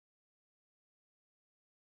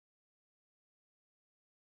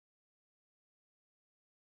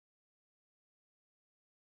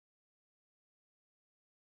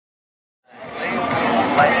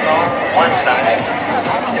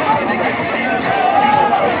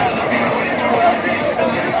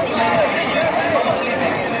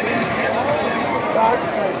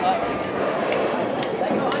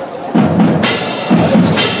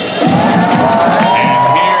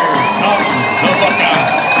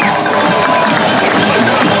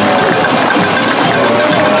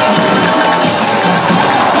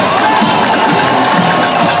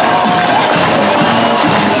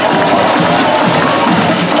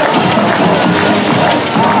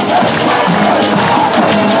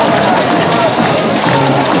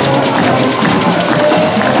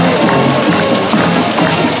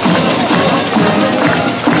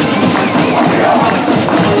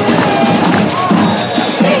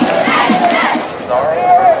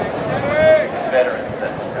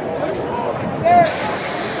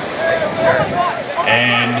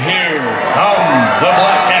And here come the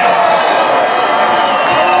Blackcats.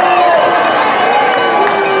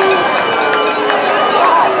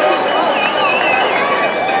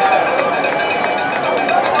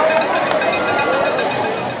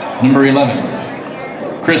 Number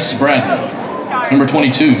 11, Chris Bradley. Number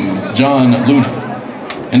 22, John Luna.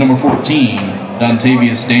 And number 14,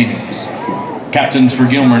 Dontavius Daniels. Captains for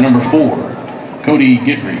Gilmer, number 4, Cody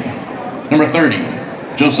Guidry. Number 30,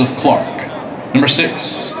 Joseph Clark. Number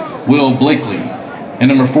 6, Will Blakely. And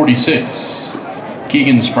number 46,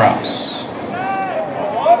 Keegan Sprouse.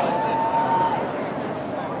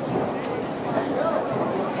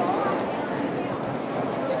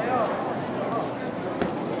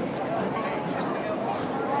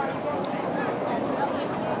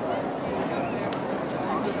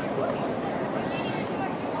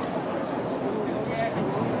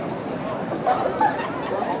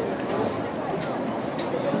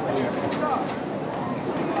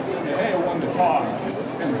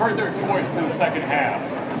 And deferred their choice to the second half.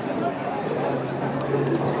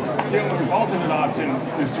 Gilmer's alternate option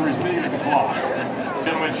is to receive the clock.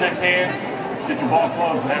 Gentlemen, shake hands, get your ball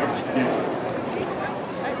clubs, and have it begin.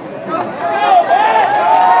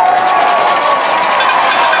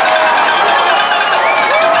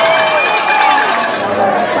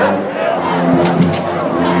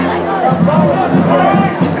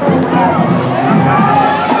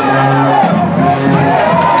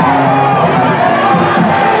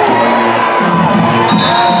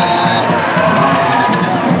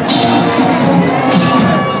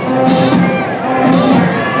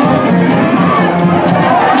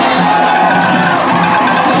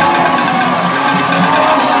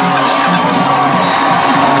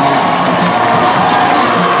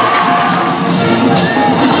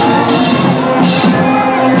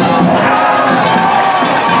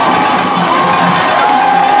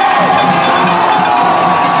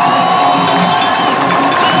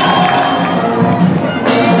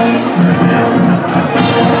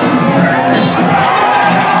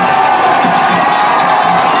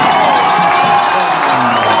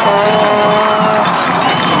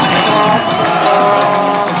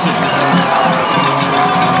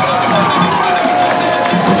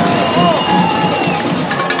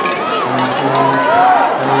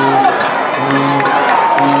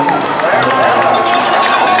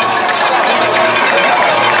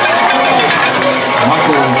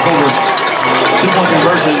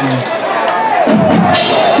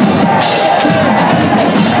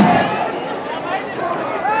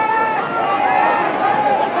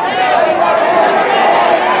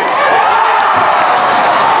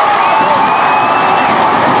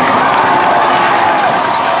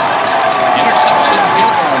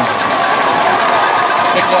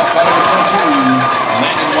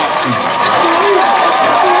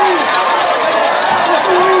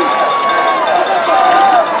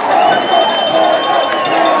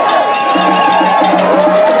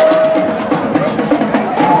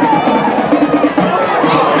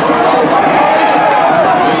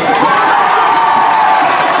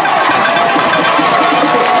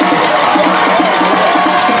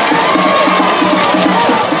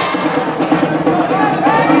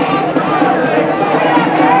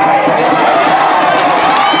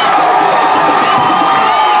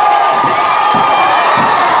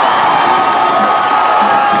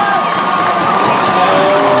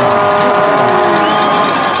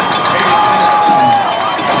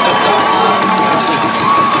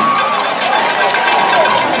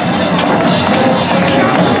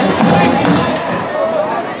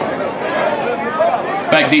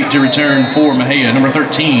 Back deep to return for Mexia, number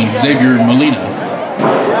 13, Xavier Molina.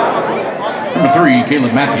 Number 3,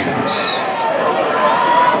 Caleb Matthews.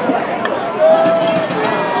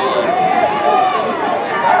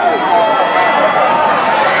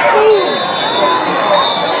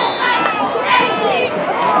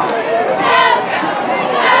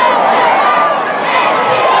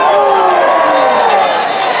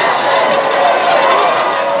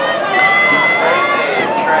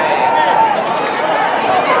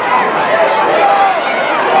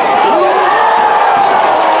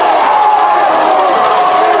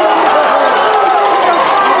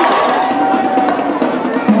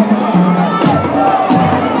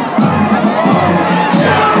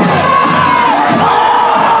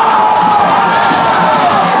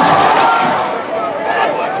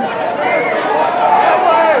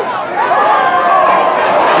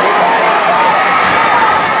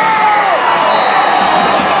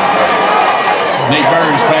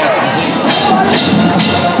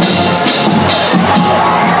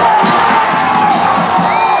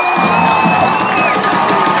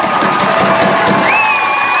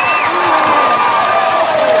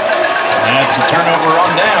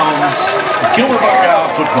 Gilmer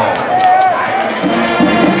Buckeyes football.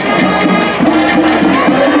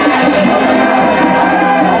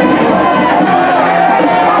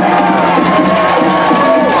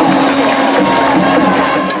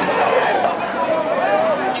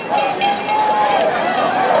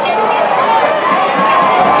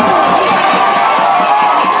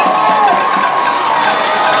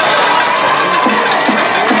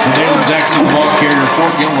 Jackson, the ball carrier,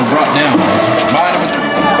 Fort Gilmer brought down by number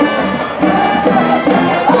 3.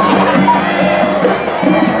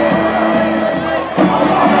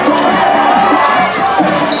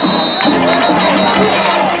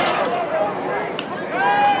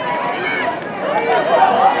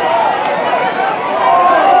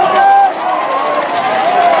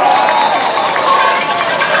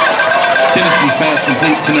 Tennessee's pass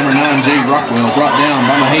complete to number 9, Jay Rockwell, brought down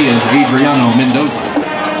by Mejia's Adriano Mendoza.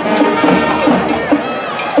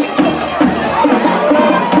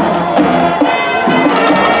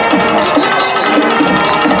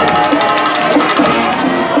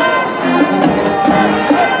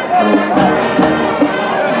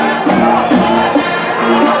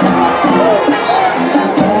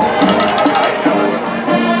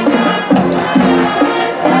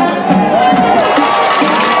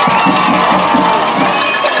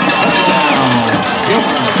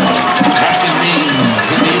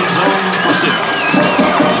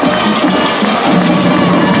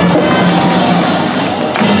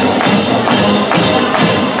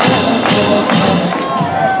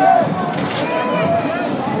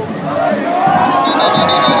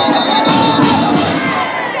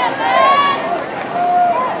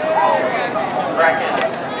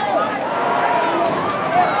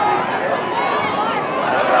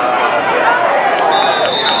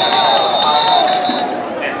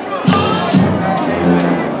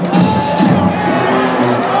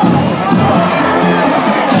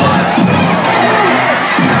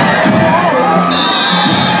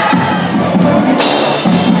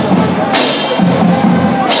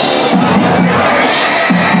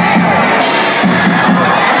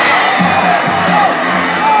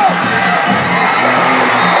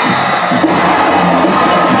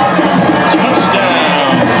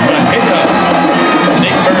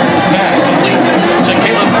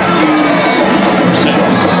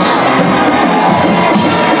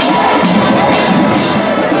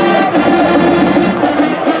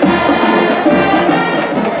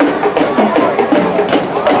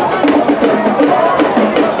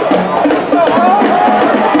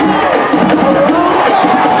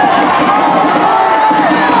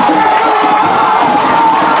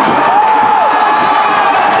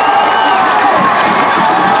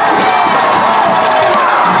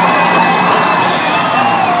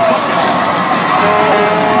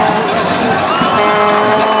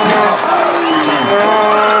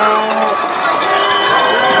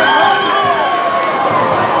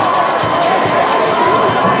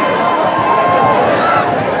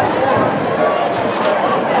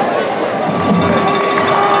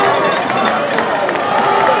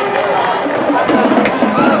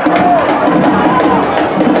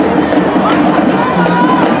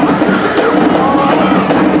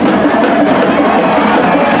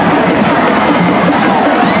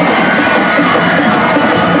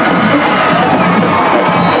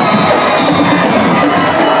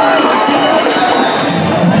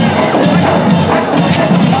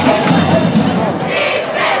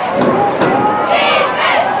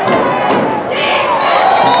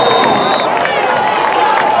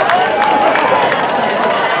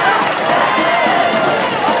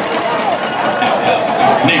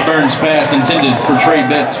 Pass intended for Trey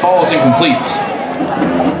Betts falls incomplete.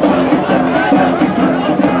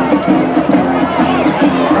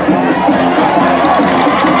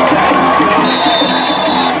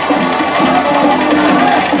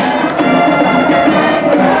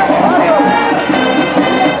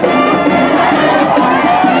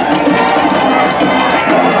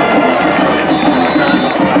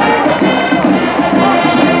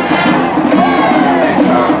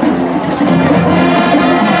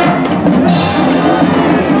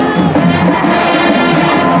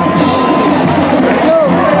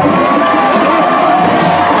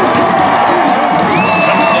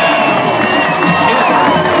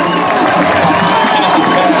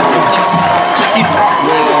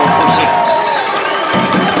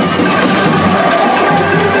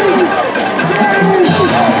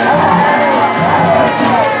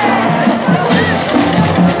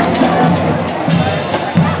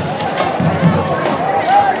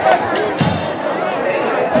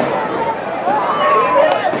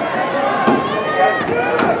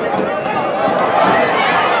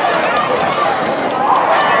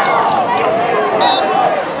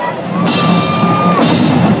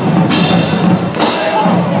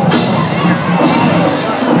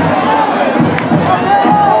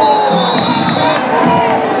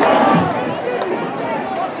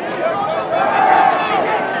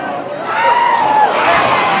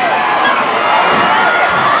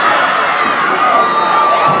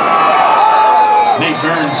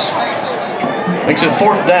 Burns makes it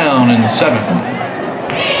 4th down and 7.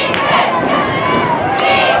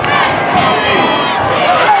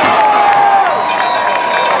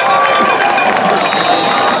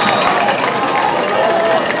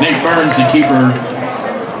 Nate Burns, the keeper,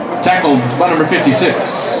 tackled by number 56,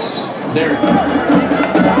 Derek.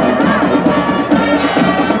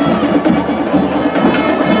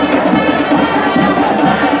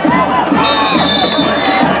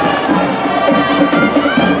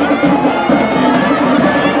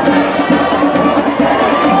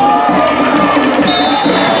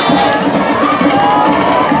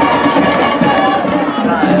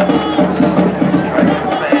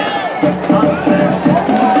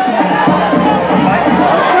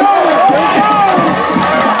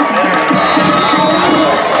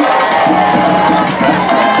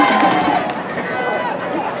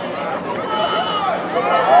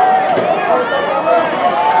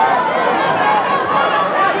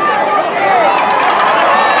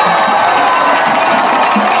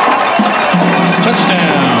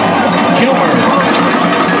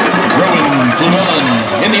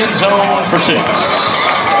 In the end zone for 6.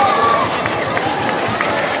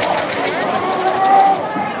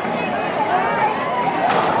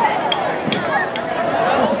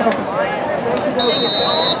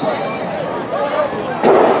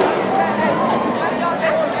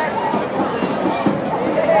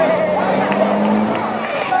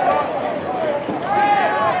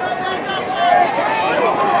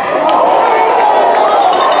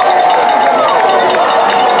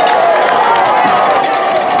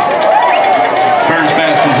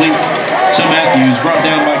 Brought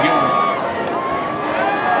down by Gilmer.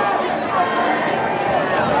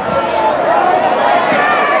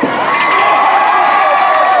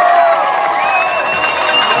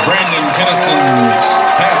 Brandon Tennyson's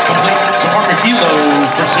pass complete to Mark Kilo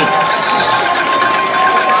for 6.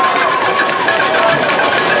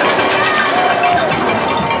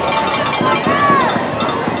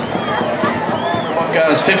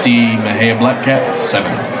 Buckeyes 50, Mexia Blackcats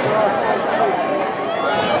 7.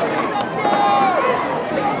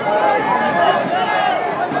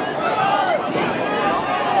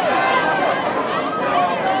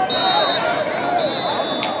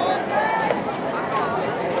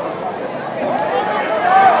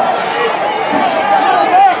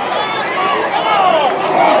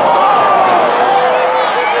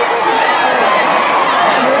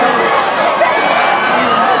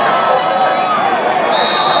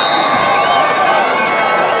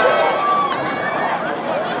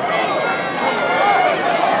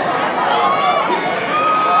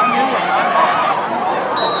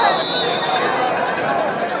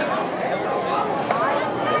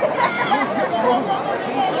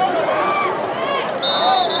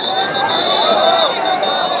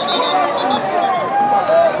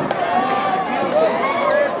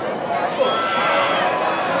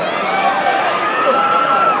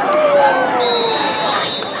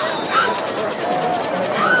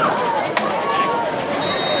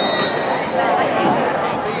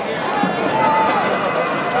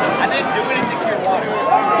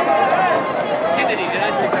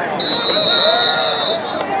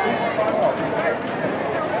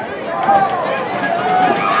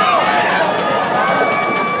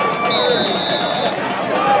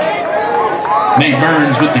 Nate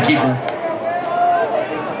Burns with the keeper.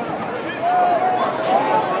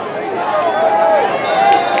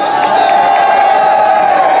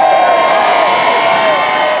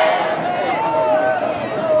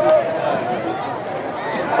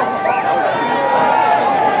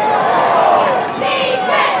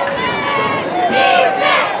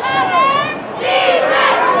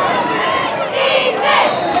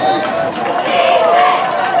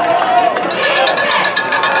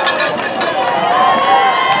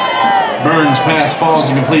 Burns' pass falls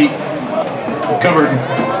incomplete, covered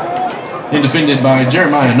and defended by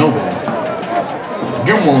Jeremiah Noble.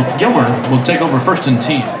 Gilmer will take over 1st and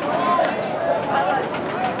 10.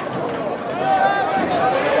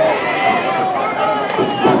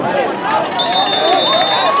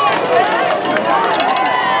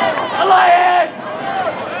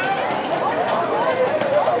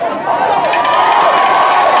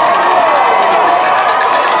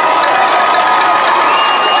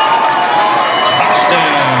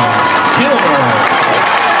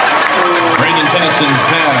 Tennyson's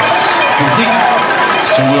pass complete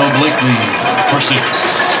to Will Blakely for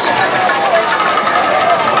 6.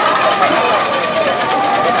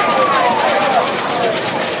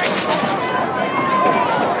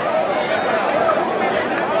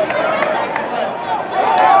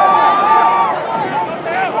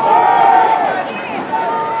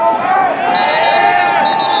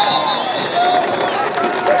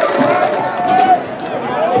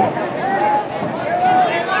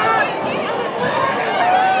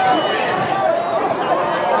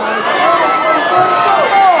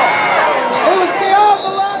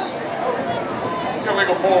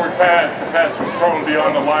 forward pass. The pass was thrown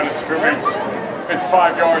beyond the line of scrimmage. It's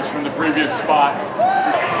 5 yards from the previous spot.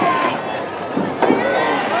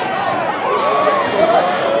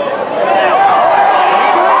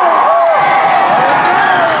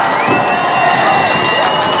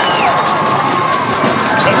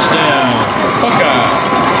 Touchdown, Buckeyes.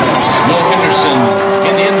 Will Henderson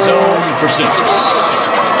in the end zone for 6.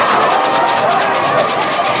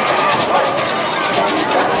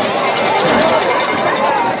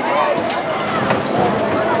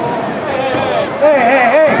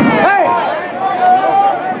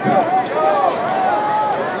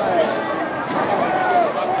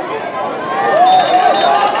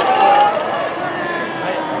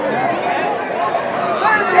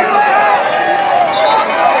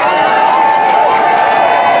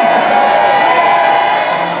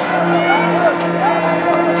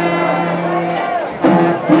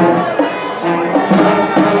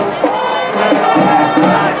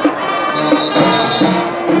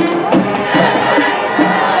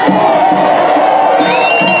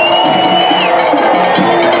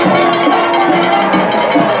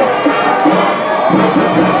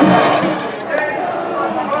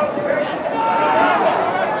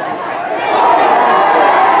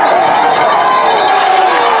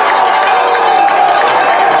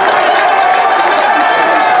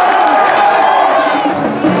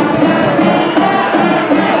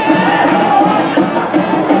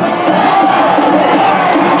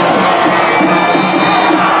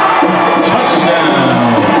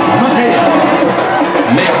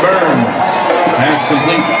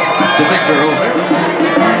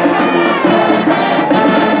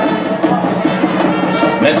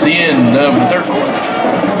 That's the end of the third quarter.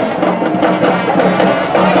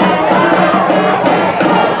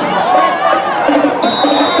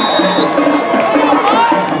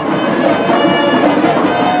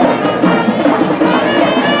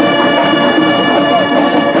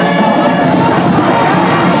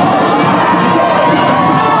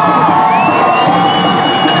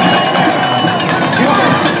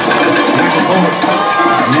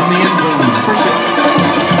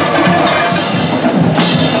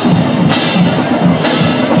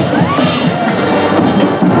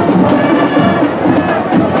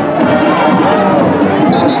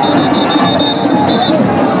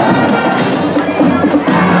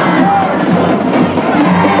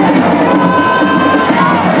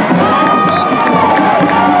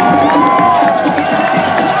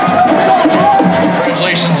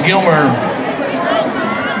 Gilmer.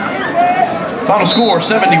 Final score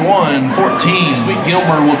 71-14.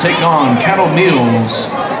 Gilmer will take on Cattle Mills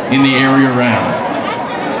in the area round.